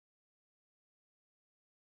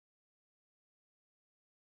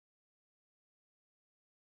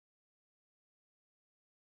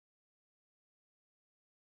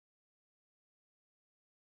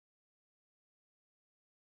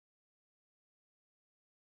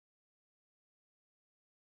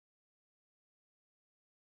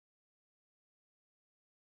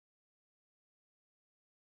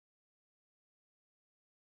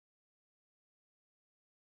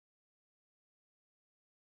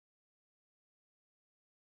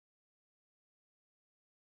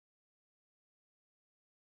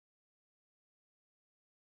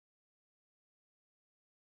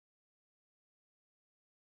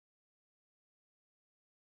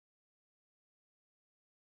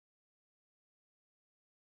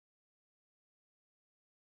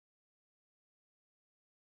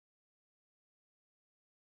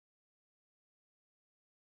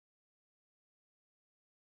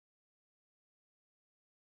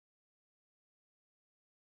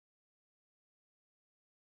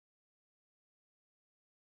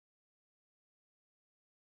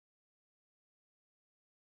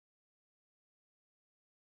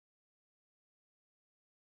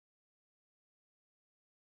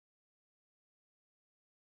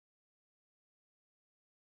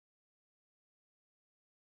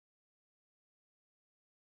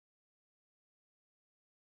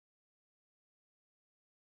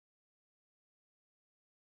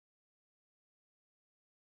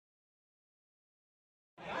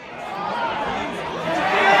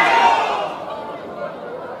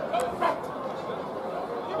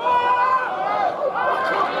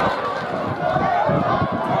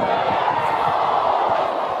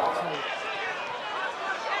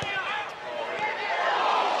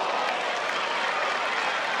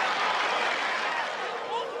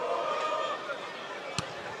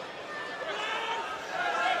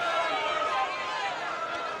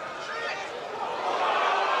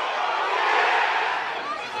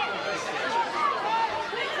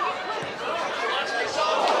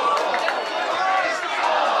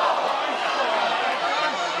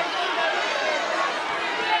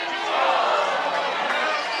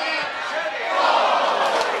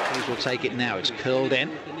will take it now. It's curled in.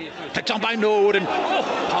 Picked on by Nord and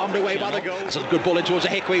palmed away by the goal. That's a good ball in towards a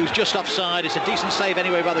Hickory who's just offside. It's a decent save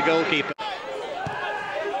anyway by the goalkeeper.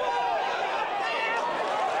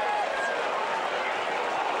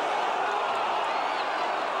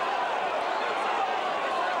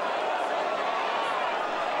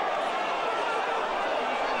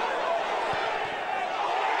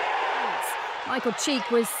 Michael Cheek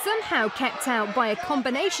was somehow kept out by a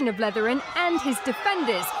combination of Letheren and his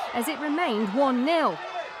defenders as it remained 1-0.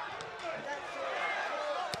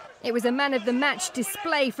 It was a man-of-the-match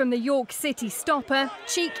display from the York City stopper.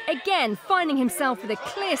 Cheek again finding himself with a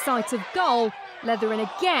clear sight of goal. Letheren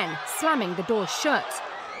again slamming the door shut.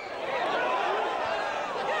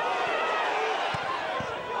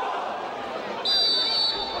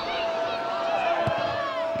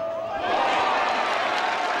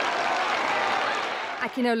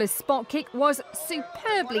 Akinola's spot kick was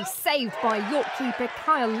superbly saved by York keeper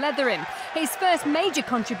Kyle Letheren. His first major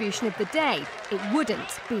contribution of the day. It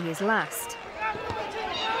wouldn't be his last.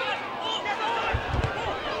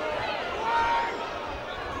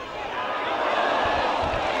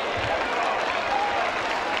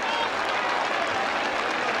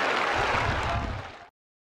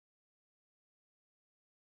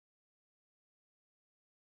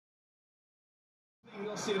 We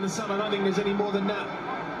lost it in the sun. I don't think there's any more than that.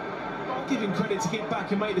 I'll give him credit to get back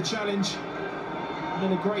and make the challenge. And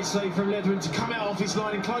then a great save from Letheren to come out off his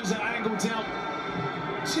line and close that angle down.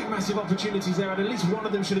 Two massive opportunities there, and at least one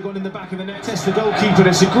of them should have gone in the back of the net. Test the goalkeeper.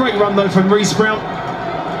 It's a great run though from Reece Brown.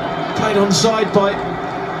 Played onside by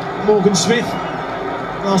Morgan Smith.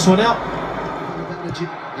 Last one out. Energy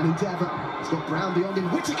and endeavour. He's got Brown beyond him.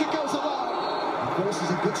 Whittaker goes along. Of course, is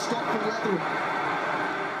a good stop from Letheren.